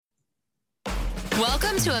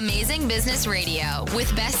Welcome to Amazing Business Radio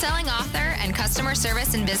with best-selling author and customer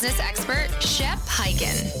service and business expert, Shep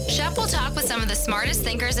Hyken. Shep will talk with some of the smartest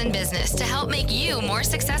thinkers in business to help make you more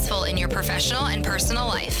successful in your professional and personal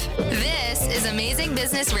life. This is Amazing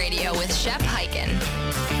Business Radio with Shep Hyken.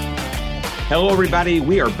 Hello, everybody.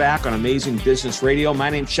 We are back on Amazing Business Radio. My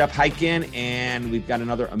name's Shep Hyken, and we've got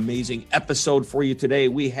another amazing episode for you today.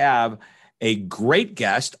 We have a great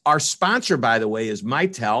guest. Our sponsor, by the way, is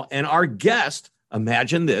Mitel, and our guest,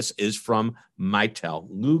 imagine this, is from Mitel.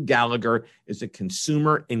 Lou Gallagher is a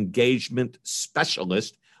consumer engagement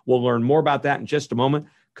specialist. We'll learn more about that in just a moment.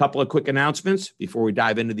 Couple of quick announcements before we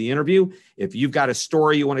dive into the interview. If you've got a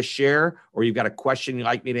story you want to share or you've got a question you'd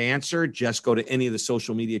like me to answer, just go to any of the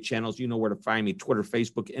social media channels. You know where to find me: Twitter,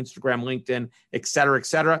 Facebook, Instagram, LinkedIn, et cetera, et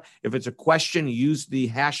cetera. If it's a question, use the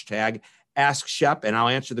hashtag AskShep, and I'll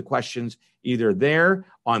answer the questions either there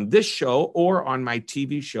on this show or on my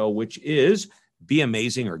TV show, which is Be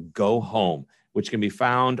Amazing or Go Home, which can be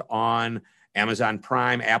found on Amazon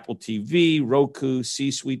Prime, Apple TV, Roku,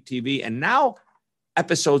 C-Suite TV, and now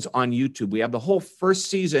episodes on YouTube. We have the whole first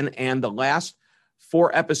season and the last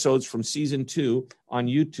 4 episodes from season 2 on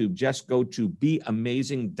YouTube. Just go to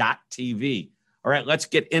beamazing.tv. All right, let's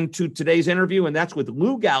get into today's interview, and that's with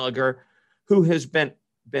Lou Gallagher, who has been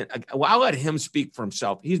well, I'll let him speak for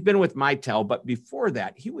himself. He's been with Mitel, but before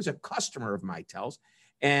that, he was a customer of Mitel's,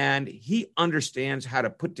 and he understands how to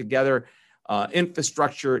put together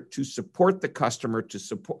infrastructure to support the customer, to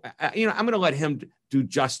support, I'm going to let him do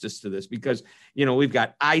justice to this because, we've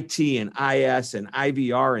got IT and IS and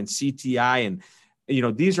IVR and CTI. And,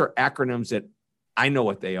 these are acronyms that I know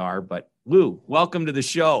what they are, but Lou, welcome to the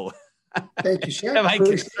show. Thank you, Shep. Have I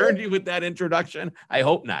concerned you with that introduction? I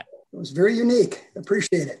hope not. It was very unique.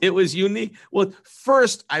 Appreciate it. It was unique. Well,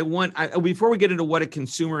 first, before we get into what a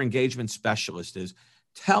consumer engagement specialist is,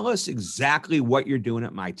 tell us exactly what you're doing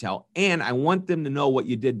at Mitel, and I want them to know what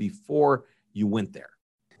you did before you went there.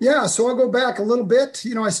 Yeah, so I'll go back a little bit.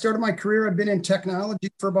 I started my career, I've been in technology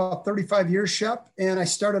for about 35 years, Shep, and I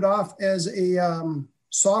started off as a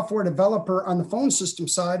software developer on the phone system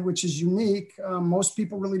side, which is unique. Most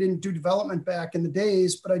people really didn't do development back in the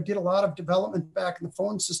days, but I did a lot of development back in the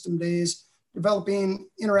phone system days, developing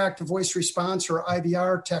interactive voice response or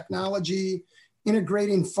IVR technology,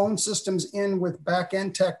 integrating phone systems in with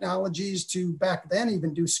back-end technologies to back then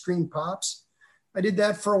even do screen pops. I did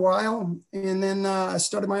that for a while, and then I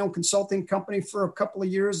started my own consulting company for a couple of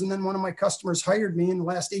years, and then one of my customers hired me in the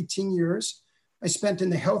last 18 years. I spent in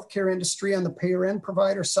the healthcare industry on the payer and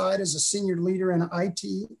provider side as a senior leader in IT,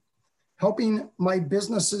 helping my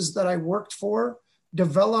businesses that I worked for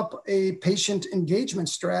develop a patient engagement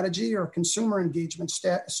strategy, or consumer engagement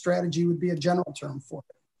strategy would be a general term for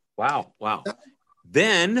it. Wow.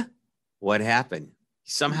 Then what happened?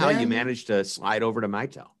 Somehow you managed to slide over to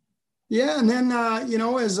Mitel. Yeah. And then,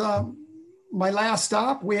 as my last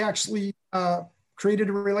stop, we actually created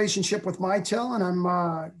a relationship with Mitel, and I'm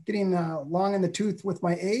getting long in the tooth with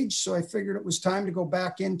my age. So I figured it was time to go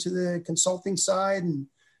back into the consulting side and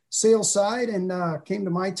sales side, and came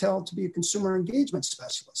to Mitel to be a consumer engagement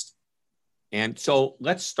specialist. And so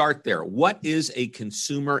let's start there. What is a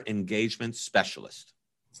consumer engagement specialist?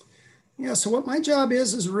 Yeah, so what my job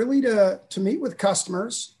is really to meet with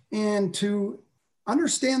customers and to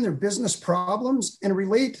understand their business problems and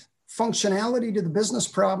relate functionality to the business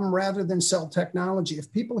problem rather than sell technology.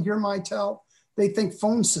 If people hear Mitel, they think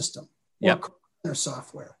phone system or their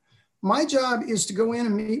software. My job is to go in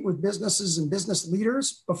and meet with businesses and business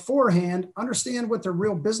leaders beforehand, understand what their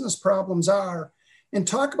real business problems are, and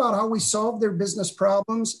talk about how we solve their business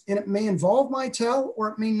problems. And it may involve Mitel or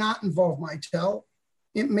it may not involve Mitel.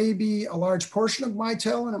 It may be a large portion of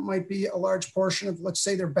Mitel, and it might be a large portion of, let's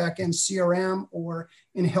say, their back-end CRM, or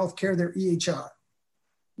in healthcare, their EHR.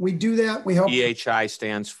 We do that. We help. EHI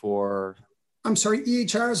stands for? I'm sorry,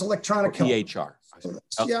 EHR is electronic health. EHR.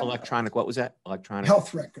 So electronic, what was that? Electronic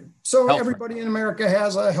health record. So everybody in America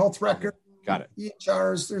has a health record. Got it.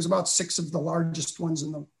 EHRs, there's about 6 of the largest ones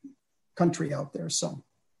in the country out there. So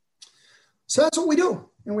that's what we do.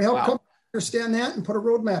 And we help companies understand that and put a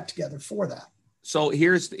roadmap together for that. So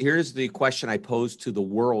here's the question I pose to the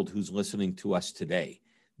world who's listening to us today.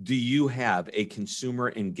 Do you have a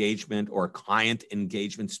consumer engagement or client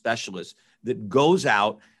engagement specialist that goes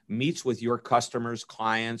out, meets with your customers,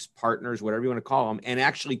 clients, partners, whatever you want to call them, and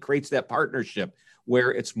actually creates that partnership where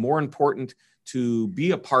it's more important to be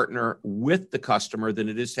a partner with the customer than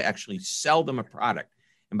it is to actually sell them a product?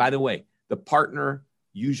 And by the way, the partner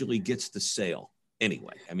usually gets the sale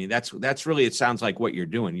anyway. I mean, that's really, it sounds like what you're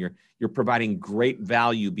doing. You're providing great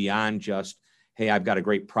value beyond just, hey, I've got a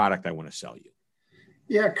great product I want to sell you.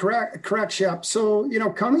 Yeah, correct, Shep. So,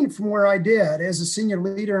 coming from where I did as a senior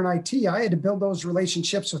leader in IT, I had to build those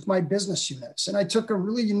relationships with my business units. And I took a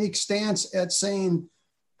really unique stance at saying,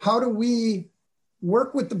 how do we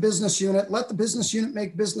work with the business unit, let the business unit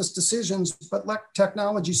make business decisions, but let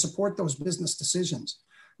technology support those business decisions.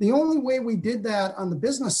 The only way we did that on the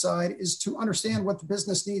business side is to understand what the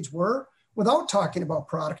business needs were without talking about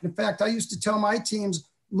product. In fact, I used to tell my teams,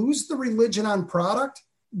 lose the religion on product,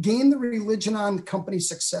 gain the religion on company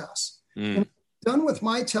success. And done with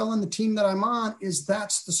Mitel and the team that I'm on is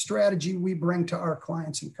that's the strategy we bring to our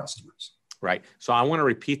clients and customers. Right. So I want to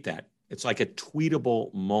repeat that. It's like a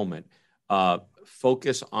tweetable moment.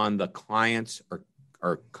 Focus on the clients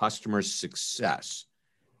or customers' success.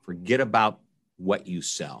 Forget about what you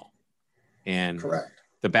sell. And correct.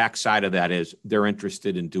 The backside of that is they're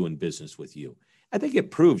interested in doing business with you. I think it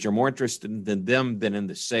proves you're more interested in them than in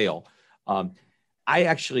the sale. I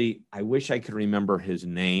wish I could remember his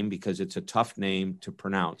name because it's a tough name to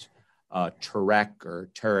pronounce.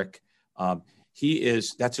 Tarek.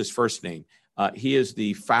 That's his first name. He is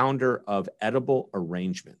the founder of Edible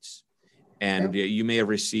Arrangements. And you may have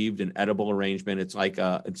received an edible arrangement. It's like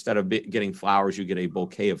instead of getting flowers, you get a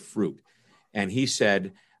bouquet of fruit. And he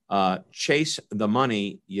said, chase the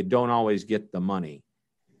money, you don't always get the money.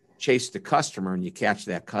 Chase the customer and you catch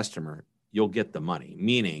that customer, you'll get the money.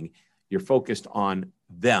 Meaning you're focused on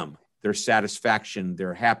them, their satisfaction,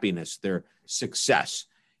 their happiness, their success,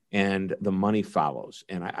 and the money follows.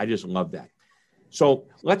 And I just love that. So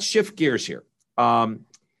let's shift gears here.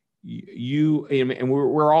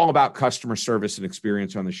 We're all about customer service and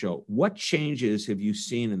experience on the show. What changes have you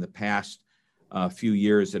seen in the past few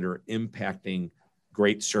years that are impacting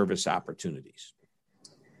great service opportunities?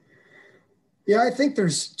 Yeah, I think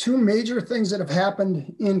there's two major things that have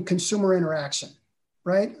happened in consumer interaction,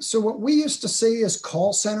 right? So what we used to say is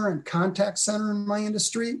call center and contact center in my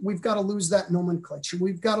industry, we've got to lose that nomenclature.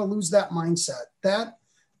 We've got to lose that mindset. That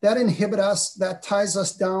inhibits us, that ties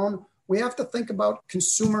us down. We have to think about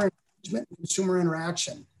consumer engagement and consumer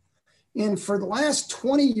interaction. And for the last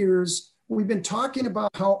 20 years, we've been talking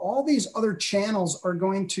about how all these other channels are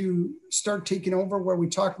going to start taking over, where we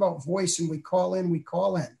talk about voice and we call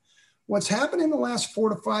in. What's happened in the last 4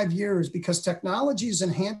 to 5 years, because technology has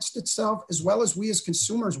enhanced itself as well as we as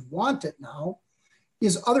consumers want it now,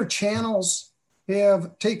 is other channels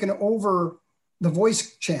have taken over the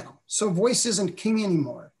voice channel. So voice isn't king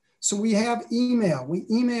anymore. So we have email. We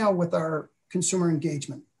email with our consumer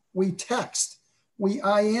engagement. We text. We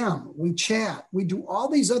IM. We chat. We do all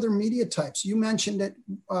these other media types. You mentioned it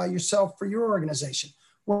yourself for your organization.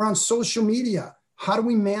 We're on social media. How do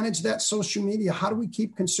we manage that social media? How do we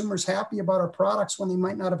keep consumers happy about our products when they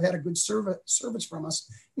might not have had a good service from us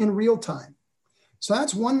in real time? So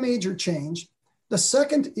that's one major change. The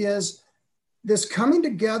second is this coming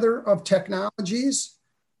together of technologies,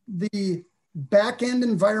 the back-end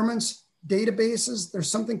environments, databases.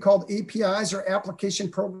 There's something called APIs, or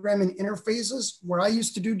application programming interfaces, where I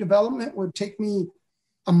used to do development would take me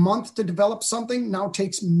a month to develop something, now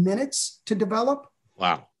takes minutes to develop.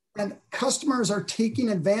 Wow. And customers are taking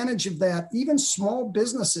advantage of that. Even small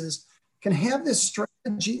businesses can have this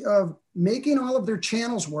strategy of making all of their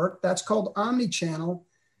channels work. That's called omni-channel,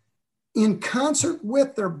 in concert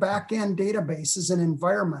with their back-end databases and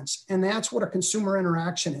environments. And that's what a consumer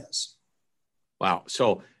interaction is. Wow.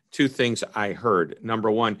 So two things I heard.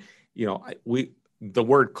 Number one, the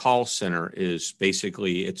word call center is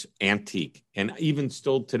basically, it's antique. And even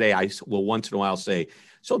still today, I will once in a while say,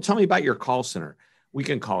 so tell me about your call center. We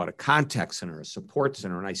can call it a contact center, a support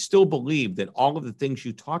center. And I still believe that all of the things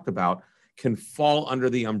you talked about can fall under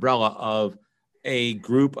the umbrella of a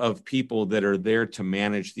group of people that are there to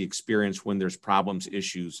manage the experience when there's problems,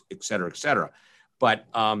 issues, et cetera, et cetera. But,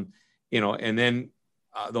 and then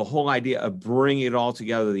the whole idea of bringing it all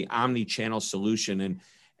together, the omni-channel solution.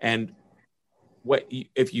 And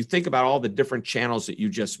if you think about all the different channels that you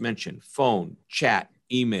just mentioned, phone, chat,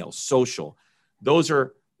 email, social, those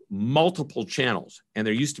are multiple channels. And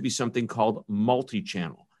there used to be something called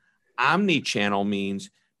multi-channel. Omni-channel means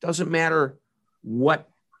doesn't matter what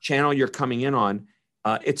channel you're coming in on.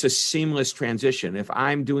 It's a seamless transition. If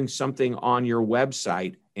I'm doing something on your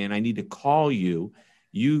website and I need to call you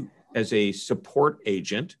as a support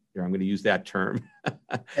agent, here I'm going to use that term,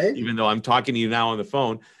 even though I'm talking to you now on the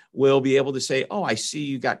phone, will be able to say, oh, I see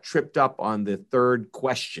you got tripped up on the third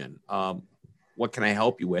question. What can I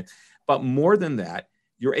help you with? But more than that,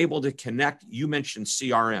 you're able to connect. You mentioned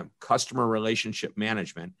CRM, customer relationship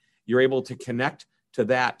management. You're able to connect to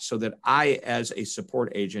that so that I, as a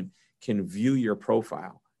support agent, can view your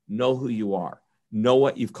profile, know who you are, know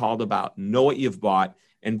what you've called about, know what you've bought,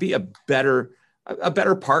 and be a better a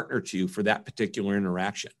better partner to you for that particular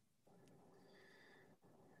interaction.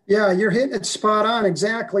 Yeah, you're hitting it spot on.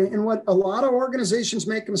 Exactly. And what a lot of organizations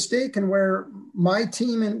make a mistake, and where my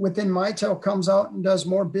team within Mitel comes out and does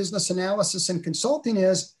more business analysis and consulting,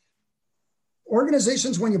 is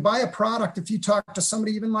organizations, when you buy a product, if you talk to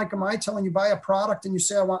somebody, even like a Mitel, and you buy a product and you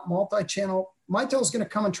say, I want multi-channel, Mitel is going to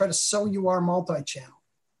come and try to sell you our multi-channel.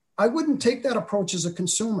 I wouldn't take that approach as a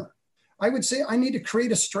consumer. I would say I need to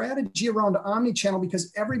create a strategy around omni-channel,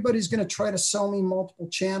 because everybody's going to try to sell me multiple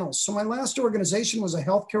channels. So my last organization was a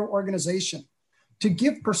healthcare organization. To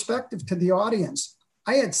give perspective to the audience,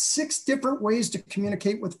 I had 6 different ways to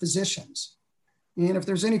communicate with physicians. And if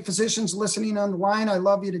there's any physicians listening on the line, I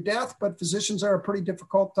love you to death, but physicians are a pretty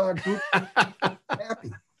difficult group.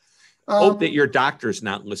 Happy. Hope that your doctor's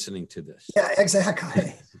not listening to this. Yeah,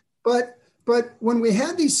 exactly. But when we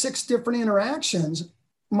had these 6 different interactions,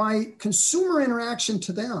 my consumer interaction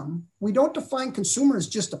to them, we don't define consumer as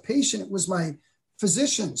just a patient. It was my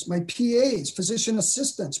physicians, my PAs, physician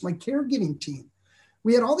assistants, my caregiving team.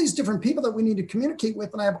 We had all these different people that we need to communicate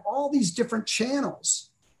with, and I have all these different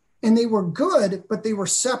channels, and they were good, but they were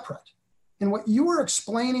separate. And what you were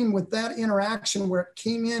explaining with that interaction, where it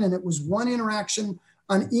came in and it was one interaction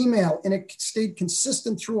on email and it stayed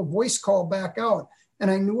consistent through a voice call back out, and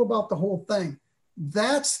I knew about the whole thing.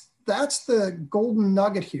 That's the golden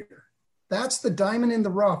nugget here. That's the diamond in the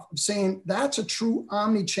rough of saying that's a true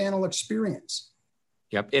omni-channel experience.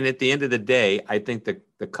 Yep. And at the end of the day, I think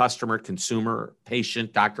the customer, consumer,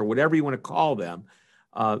 patient, doctor, whatever you want to call them,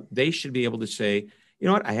 they should be able to say, you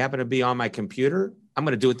know what, I happen to be on my computer. I'm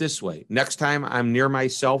going to do it this way. Next time I'm near my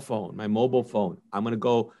cell phone, my mobile phone, I'm going to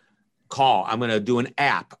go call. I'm going to do an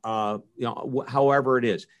app, however it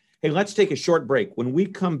is. Hey, let's take a short break. When we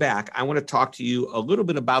come back, I want to talk to you a little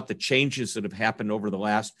bit about the changes that have happened over the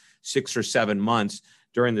last 6 or 7 months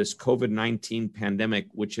during this COVID-19 pandemic,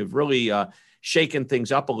 which have really shaken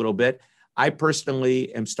things up a little bit. I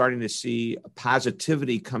personally am starting to see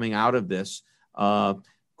positivity coming out of this.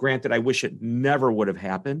 Granted, I wish it never would have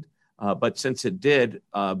happened, but since it did,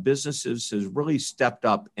 businesses has really stepped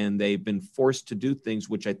up, and they've been forced to do things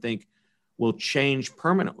which I think will change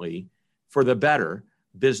permanently for the better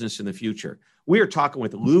business in the future. We are talking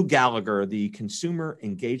with Lou Gallagher, the consumer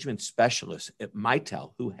engagement specialist at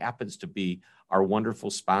Mitel, who happens to be our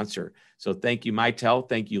wonderful sponsor. So thank you, Mitel.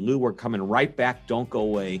 Thank you, Lou. We're coming right back. Don't go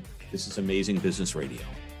away. This is Amazing Business Radio.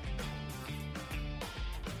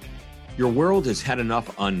 Your world has had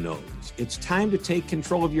enough unknowns. It's time to take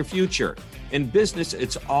control of your future. In business,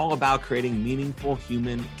 it's all about creating meaningful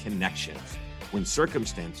human connections. When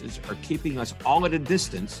circumstances are keeping us all at a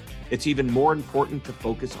distance, it's even more important to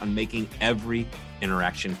focus on making every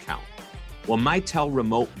interaction count. Well, Mitel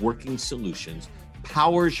Remote Working Solutions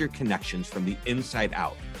powers your connections from the inside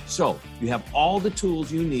out. So you have all the tools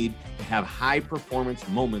you need to have high performance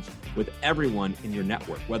moments with everyone in your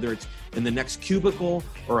network, whether it's in the next cubicle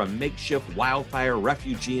or a makeshift wildfire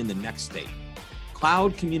refugee in the next state.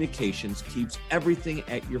 Cloud communications keeps everything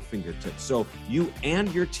at your fingertips, so you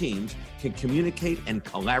and your teams can communicate and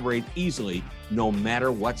collaborate easily no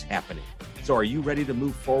matter what's happening. So are you ready to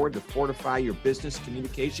move forward to fortify your business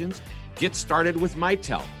communications? Get started with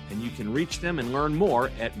Mitel, and you can reach them and learn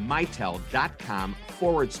more at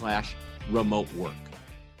mitel.com/remote work.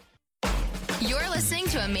 You're listening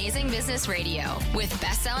to Amazing Business Radio with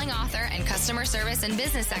best-selling author and customer service and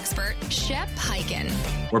business expert, Shep Hyken.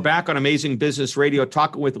 We're back on Amazing Business Radio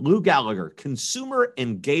talking with Lou Gallagher, consumer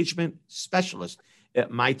engagement specialist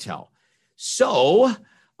at Mitel. So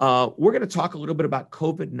we're going to talk a little bit about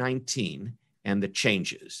COVID-19 and the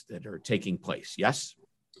changes that are taking place. Yes?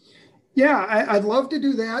 Yeah, I'd love to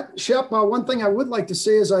do that. Shep, one thing I would like to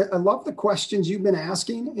say is I love the questions you've been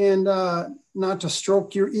asking, and not to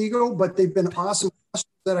stroke your ego, but they've been awesome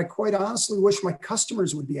questions that I quite honestly wish my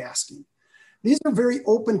customers would be asking. These are very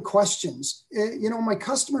open questions. My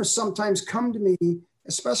customers sometimes come to me,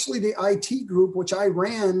 especially the IT group, which I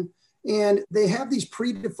ran, and they have these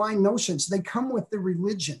predefined notions. They come with the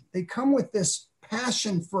religion. They come with this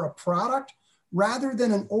passion for a product rather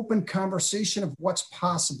than an open conversation of what's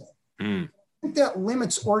possible. I think that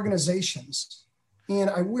limits organizations, and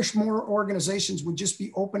I wish more organizations would just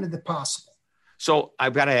be open to the possible. So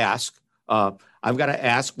I've got to ask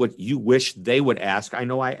what you wish they would ask. I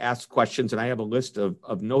know I asked questions, and I have a list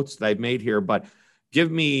of notes that I've made here, but give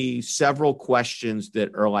me several questions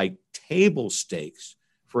that are like table stakes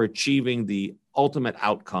for achieving the ultimate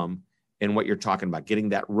outcome in what you're talking about, getting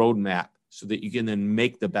that roadmap so that you can then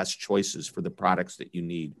make the best choices for the products that you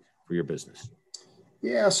need for your business.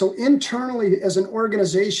 Yeah. So internally as an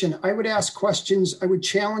organization, I would ask questions. I would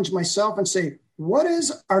challenge myself and say, what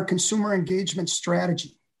is our consumer engagement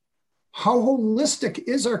strategy? How holistic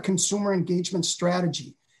is our consumer engagement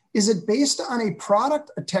strategy? Is it based on a product,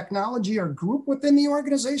 a technology, or group within the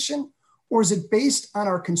organization? Or is it based on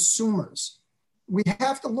our consumers? We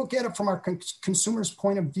have to look at it from our consumers'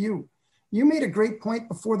 point of view. You made a great point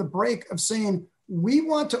before the break of saying we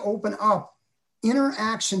want to open up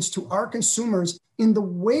interactions to our consumers in the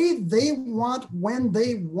way they want, when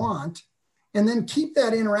they want, and then keep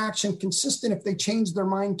that interaction consistent if they change their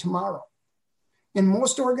mind tomorrow. And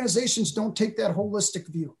most organizations don't take that holistic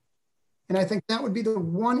view. And I think that would be the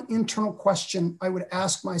one internal question I would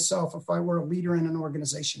ask myself if I were a leader in an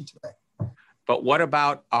organization today. But what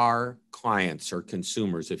about our clients or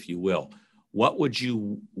consumers, if you will? What would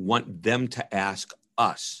you want them to ask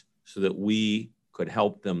us so that we could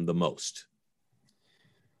help them the most?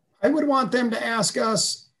 I would want them to ask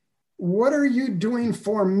us, what are you doing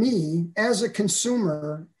for me as a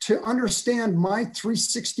consumer to understand my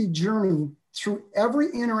 360 journey through every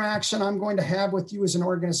interaction I'm going to have with you as an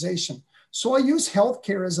organization? So I use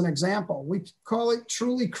healthcare as an example. We call it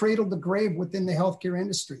truly cradle to grave within the healthcare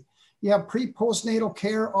industry. You have pre-postnatal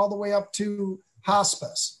care all the way up to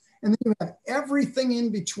hospice. And then you have everything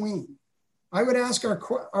in between. I would ask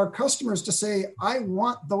our customers to say, I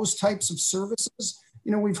want those types of services.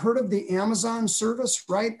 You know, we've heard of the Amazon service,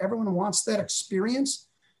 right? Everyone wants that experience.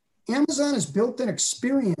 Amazon has built an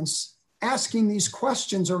experience asking these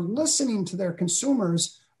questions or listening to their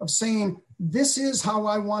consumers of saying, this is how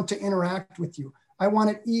I want to interact with you. I want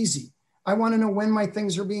it easy. I want to know when my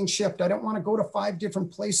things are being shipped. I don't want to go to 5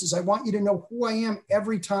 different places. I want you to know who I am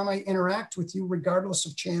every time I interact with you, regardless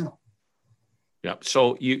of channel. Yeah.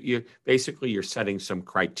 So you basically you're setting some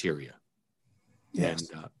criteria. Yes.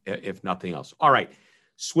 And if nothing else. All right.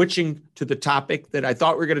 Switching to the topic that I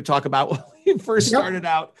thought we were going to talk about when we first started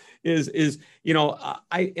out is you know,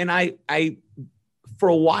 I for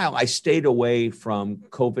a while I stayed away from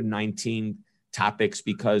COVID-19 topics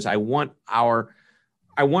because I want our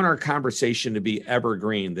conversation to be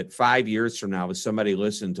evergreen, that 5 years from now, if somebody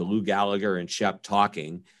listened to Lou Gallagher and Shep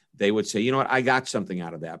talking, they would say, you know what, I got something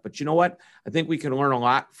out of that. But you know what? I think we can learn a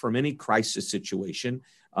lot from any crisis situation.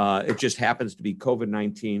 It just happens to be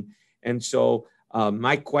COVID-19. And so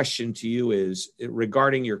my question to you is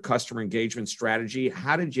regarding your customer engagement strategy,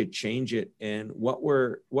 how did you change it? And what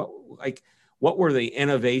were the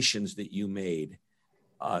innovations that you made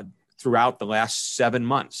throughout the last 7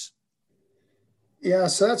 months? Yeah,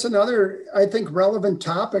 so that's another, I think, relevant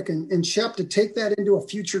topic. And Shep, to take that into a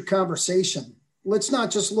future conversation, let's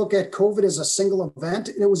not just look at COVID as a single event.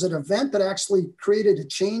 It was an event that actually created a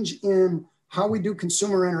change in how we do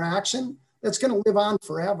consumer interaction that's going to live on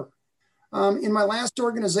forever. In my last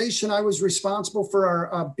organization, I was responsible for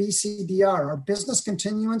our BCDR, our Business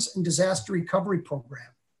Continuance and Disaster Recovery Program.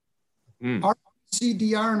 Our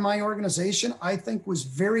BCDR in my organization, I think, was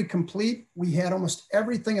very complete. We had almost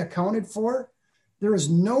everything accounted for. There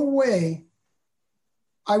is no way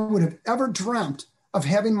I would have ever dreamt of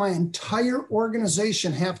having my entire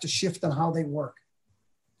organization have to shift on how they work.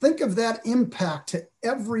 Think of that impact to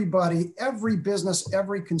everybody, every business,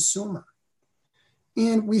 every consumer.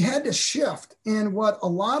 And we had to shift. And what a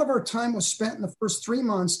lot of our time was spent in the first 3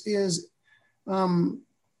 months is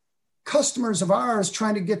customers of ours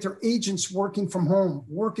trying to get their agents working from home,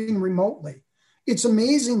 working remotely. It's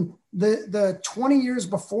amazing. The 20 years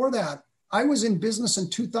before that, I was in business in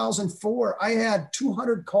 2004. I had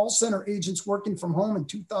 200 call center agents working from home in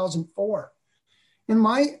 2004. And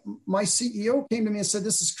my CEO came to me and said,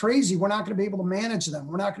 this is crazy. We're not going to be able to manage them.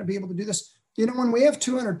 We're not going to be able to do this. You know, when we have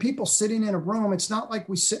 200 people sitting in a room, it's not like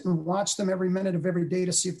we sit and watch them every minute of every day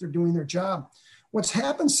to see if they're doing their job. What's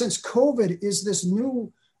happened since COVID is this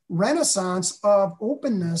new renaissance of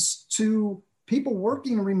openness to people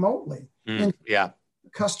working remotely and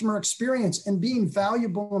customer experience and being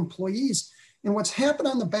valuable employees. And what's happened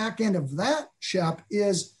on the back end of that, Shep,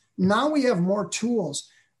 is now we have more tools.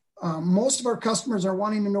 Most of our customers are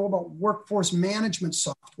wanting to know about workforce management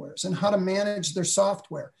softwares and how to manage their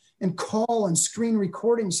software and call and screen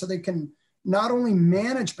recording so they can not only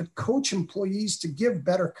manage, but coach employees to give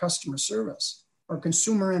better customer service or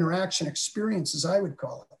consumer interaction experience, as I would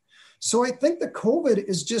call it. So I think the COVID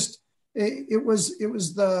is just, it was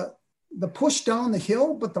the push down the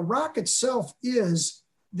hill, but the rock itself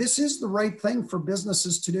this is the right thing for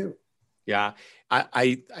businesses to do. Yeah,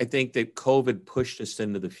 I think that COVID pushed us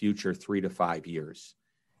into the future 3 to 5 years.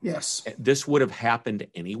 Yes. This would have happened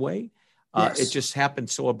anyway. Yes. It just happened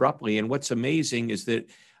so abruptly. And what's amazing is that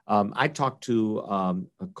I talked to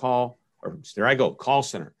a call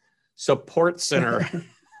center, support center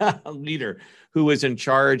leader who is in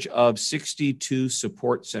charge of 62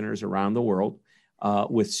 support centers around the world.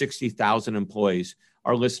 with 60,000 employees.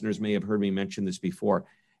 Our listeners may have heard me mention this before.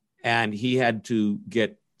 And he had to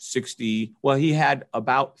get he had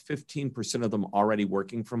about 15% of them already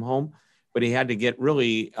working from home, but he had to get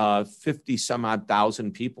really 50 some odd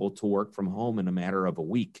thousand people to work from home in a matter of a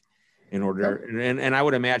week in order. And I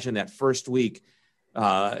would imagine that first week,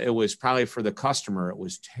 it was probably for the customer, it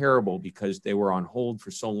was terrible because they were on hold for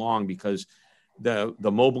so long because the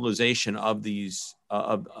mobilization of these,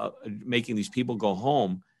 making these people go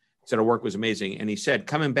home instead of work was amazing. And he said,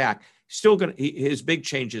 coming back, his big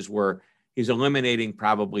changes were he's eliminating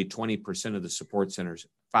probably 20% of the support centers,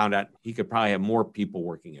 found out he could probably have more people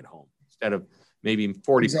working at home instead of maybe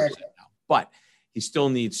 40% Exactly. now. But he still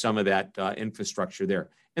needs some of that infrastructure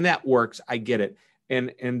there. And that works. I get it.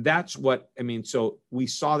 And that's what, so we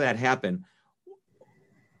saw that happen.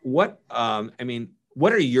 What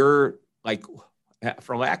are your,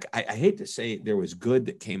 for lack, I hate to say there was good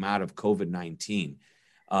that came out of COVID-19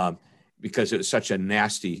 because it was such a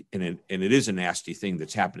nasty, and it is a nasty thing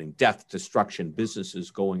that's happening, death, destruction,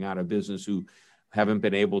 businesses going out of business who haven't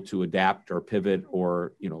been able to adapt or pivot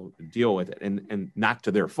or, deal with it. And not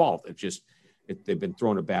to their fault. They've been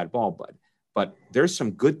thrown a bad ball, but there's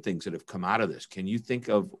some good things that have come out of this. Can you think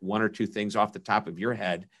of one or two things off the top of your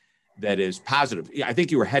head that is positive? I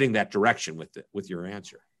think you were heading that direction with your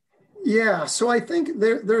answer. Yeah, so I think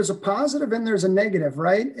there's a positive and there's a negative,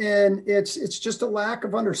 right? And it's just a lack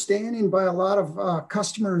of understanding by a lot of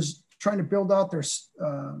customers trying to build out their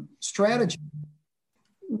strategy.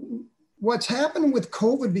 What's happened with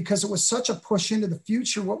COVID, because it was such a push into the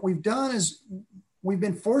future, what we've done is we've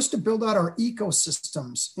been forced to build out our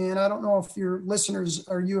ecosystems. And I don't know if your listeners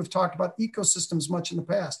or you have talked about ecosystems much in the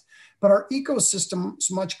past, but our ecosystem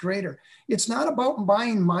is much greater. It's not about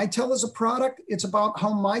buying Mitel as a product. It's about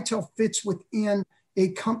how Mitel fits within a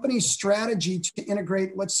company's strategy to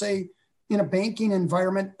integrate, let's say, in a banking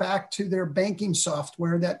environment back to their banking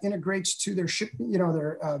software that integrates to their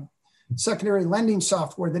secondary lending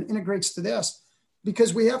software that integrates to this.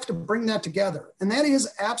 Because we have to bring that together. And that is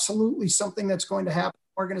absolutely something that's going to happen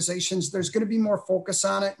in organizations. There's going to be more focus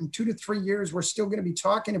on it. In 2 to 3 years, we're still going to be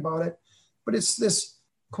talking about it. But it's this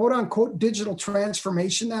quote unquote digital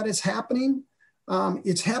transformation that is happening.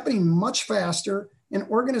 It's happening much faster, and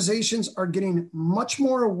organizations are getting much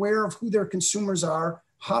more aware of who their consumers are,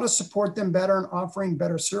 how to support them better, and offering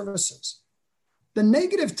better services. The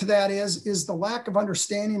negative to that is the lack of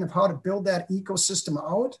understanding of how to build that ecosystem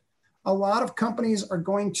out. A lot of companies are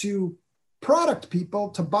going to product people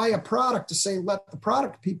to buy a product to say, let the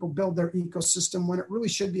product people build their ecosystem, when it really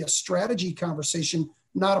should be a strategy conversation,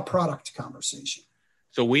 not a product conversation.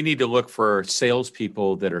 So we need to look for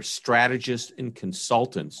salespeople that are strategists and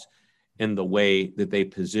consultants in the way that they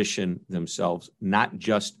position themselves, not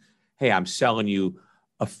just, hey, I'm selling you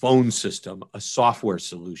a phone system, a software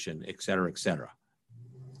solution, et cetera, et cetera.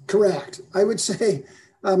 Correct. I would say,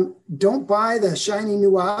 don't buy the shiny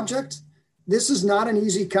new object. This is not an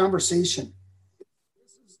easy conversation.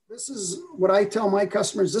 This is what I tell my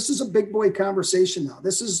customers. This is a big boy conversation now.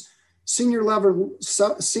 This is senior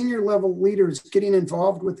level leaders getting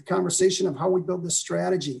involved with the conversation of how we build this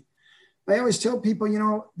strategy. I always tell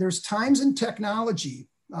people, there's times in technology.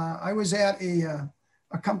 I was at a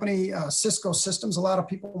company, Cisco Systems. A lot of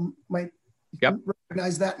people might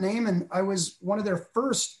recognize that name. And I was one of their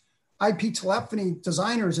first IP telephony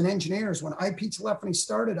designers and engineers. When IP telephony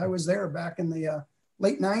started, I was there back in the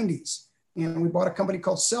late 90s, and we bought a company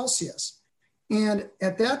called Celsius. And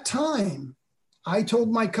at that time, I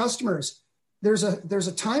told my customers, there's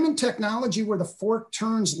a time in technology where the fork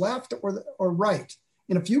turns left or right.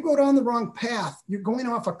 And if you go down the wrong path, you're going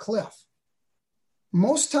off a cliff.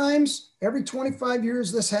 Most times, every 25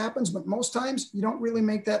 years this happens, but most times you don't really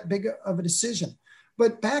make that big of a decision.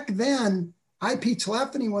 But back then, IP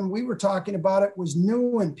telephony, when we were talking about it, was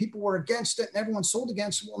new and people were against it and everyone sold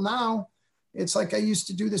against it. Well, now it's like I used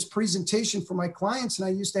to do this presentation for my clients and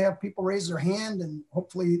I used to have people raise their hand, and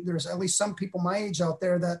hopefully there's at least some people my age out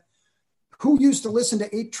there that who used to listen to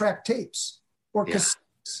 8-track tapes or cassettes.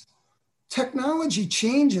 Technology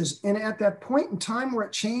changes. And at that point in time where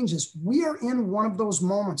it changes, we are in one of those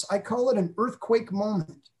moments. I call it an earthquake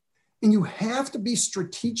moment. And you have to be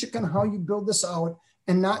strategic on how you build this out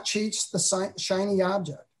and not chase the shiny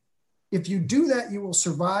object. If you do that, you will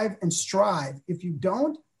survive and strive. If you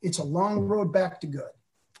don't, it's a long road back to good.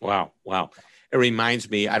 Wow. It reminds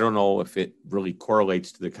me, I don't know if it really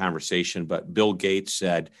correlates to the conversation, but Bill Gates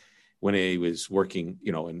said when he was working,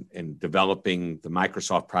 in developing the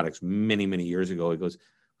Microsoft products many, many years ago, he goes,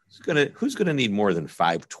 who's gonna need more than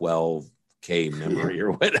 512K memory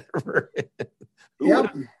or whatever?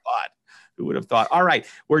 Who Who would have thought? All right.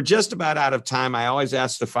 We're just about out of time. I always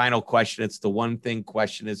ask the final question. It's the one thing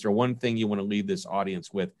question. Is there one thing you want to leave this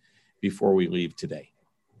audience with before we leave today?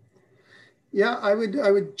 Yeah, I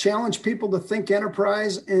would challenge people to think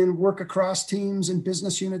enterprise and work across teams and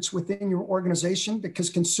business units within your organization, because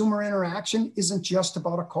consumer interaction isn't just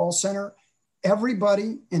about a call center.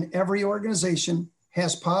 Everybody in every organization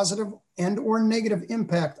has positive and or negative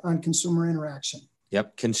impact on consumer interaction.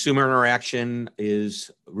 Yep. Consumer interaction is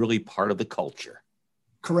really part of the culture.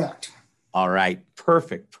 Correct. All right.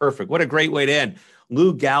 Perfect. What a great way to end.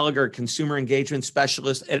 Lou Gallagher, Consumer Engagement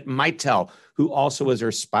Specialist at Mitel, who also is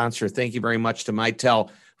our sponsor. Thank you very much to Mitel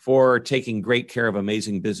for taking great care of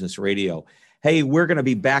Amazing Business Radio. Hey, we're going to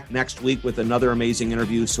be back next week with another amazing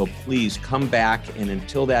interview, so please come back. And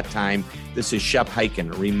until that time, this is Shep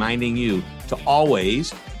Hyken reminding you to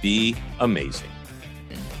always be amazing.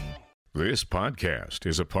 This podcast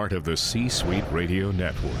is a part of the C-Suite Radio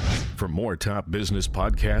Network. For more top business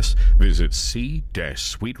podcasts, visit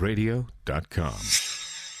c-suiteradio.com.